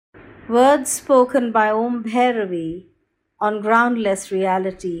Words spoken by Om Bhairavi on groundless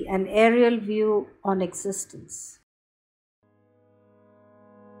reality, an aerial view on existence.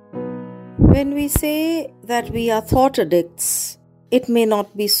 When we say that we are thought addicts, it may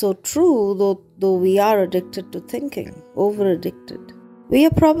not be so true, though we are addicted to thinking, over addicted. We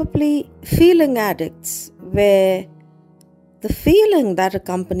are probably feeling addicts, where the feeling that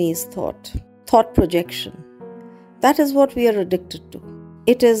accompanies thought projection, that is what we are addicted to.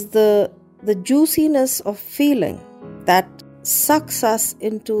 It is the juiciness of feeling that sucks us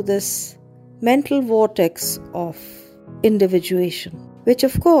into this mental vortex of individuation, which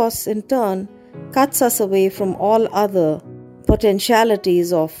of course in turn cuts us away from all other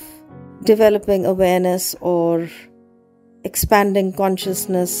potentialities of developing awareness or expanding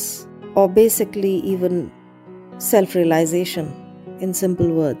consciousness, or basically even self-realization, in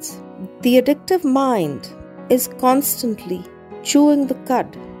simple words. The addictive mind is constantly chewing the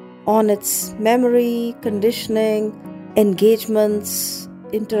cud on its memory, conditioning, engagements,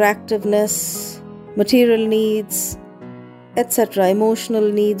 interactiveness, material needs, etc.,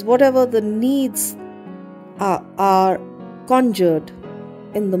 emotional needs, whatever the needs are conjured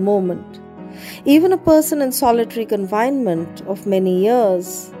in the moment. Even a person in solitary confinement of many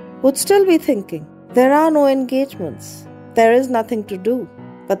years would still be thinking. There are no engagements. There is nothing to do.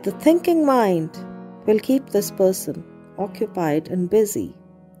 But the thinking mind will keep this person occupied and busy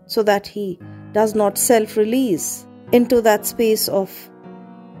so that he does not self-release into that space of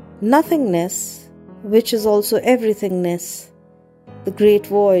nothingness, which is also everythingness, the great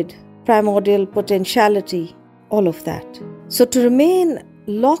void, primordial potentiality, all of that. So to remain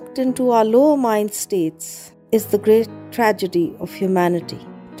locked into our lower mind states is the great tragedy of humanity.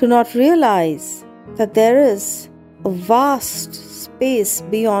 To not realize that there is a vast space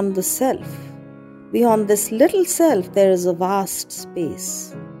beyond the self. Beyond this little self, there is a vast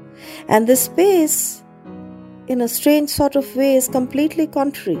space. And this space, in a strange sort of way, is completely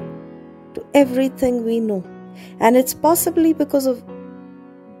contrary to everything we know. And it's possibly because of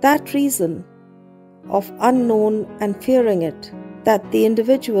that reason of unknown and fearing it, that the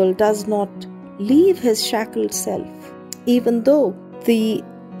individual does not leave his shackled self, even though the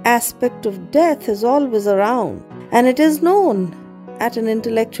aspect of death is always around, and it is known at an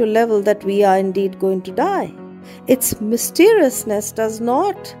intellectual level that we are indeed going to die. Its mysteriousness does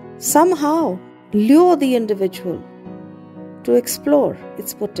not somehow lure the individual to explore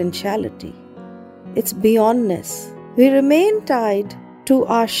its potentiality, its beyondness. We remain tied to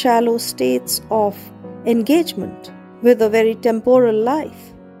our shallow states of engagement with a very temporal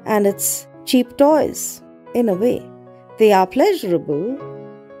life and its cheap toys. In a way, they are pleasurable,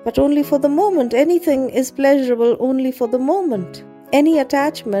 but only for the moment. Anything is pleasurable only for the moment. Any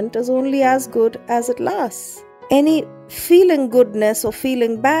attachment is only as good as it lasts. Any feeling goodness or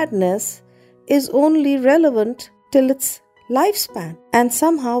feeling badness is only relevant till its lifespan. And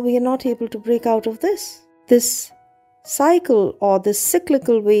somehow we are not able to break out of this cycle, or this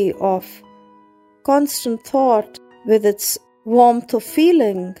cyclical way of constant thought with its warmth of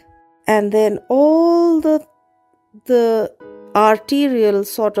feeling, and then all the arterial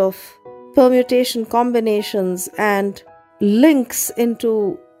sort of permutation combinations and links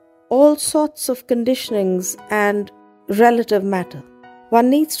into all sorts of conditionings and relative matter.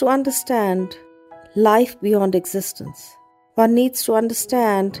 One needs to understand life beyond existence. One needs to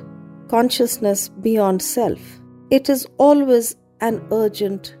understand consciousness beyond self. It is always an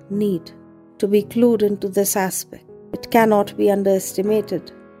urgent need to be clued into this aspect. It cannot be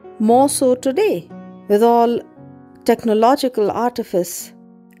underestimated. More so today, with all technological artifice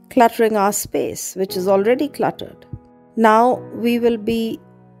cluttering our space, which is already cluttered. Now we will be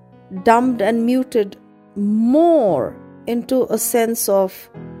dumbed and muted more into a sense of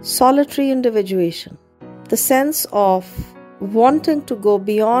solitary individuation. The sense of wanting to go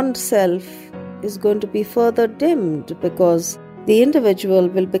beyond self is going to be further dimmed, because the individual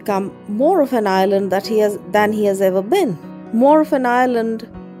will become more of an island than he has ever been. More of an island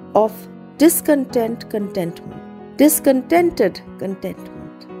of discontented contentment.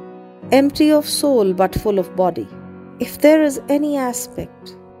 Empty of soul but full of body. If there is any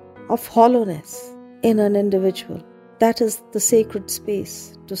aspect of hollowness in an individual, that is the sacred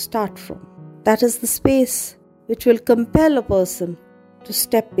space to start from. That is the space which will compel a person to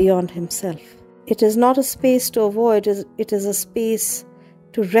step beyond himself. It is not a space to avoid, it is a space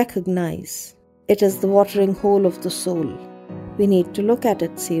to recognize. It is the watering hole of the soul. We need to look at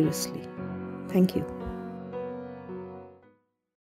it seriously. Thank you.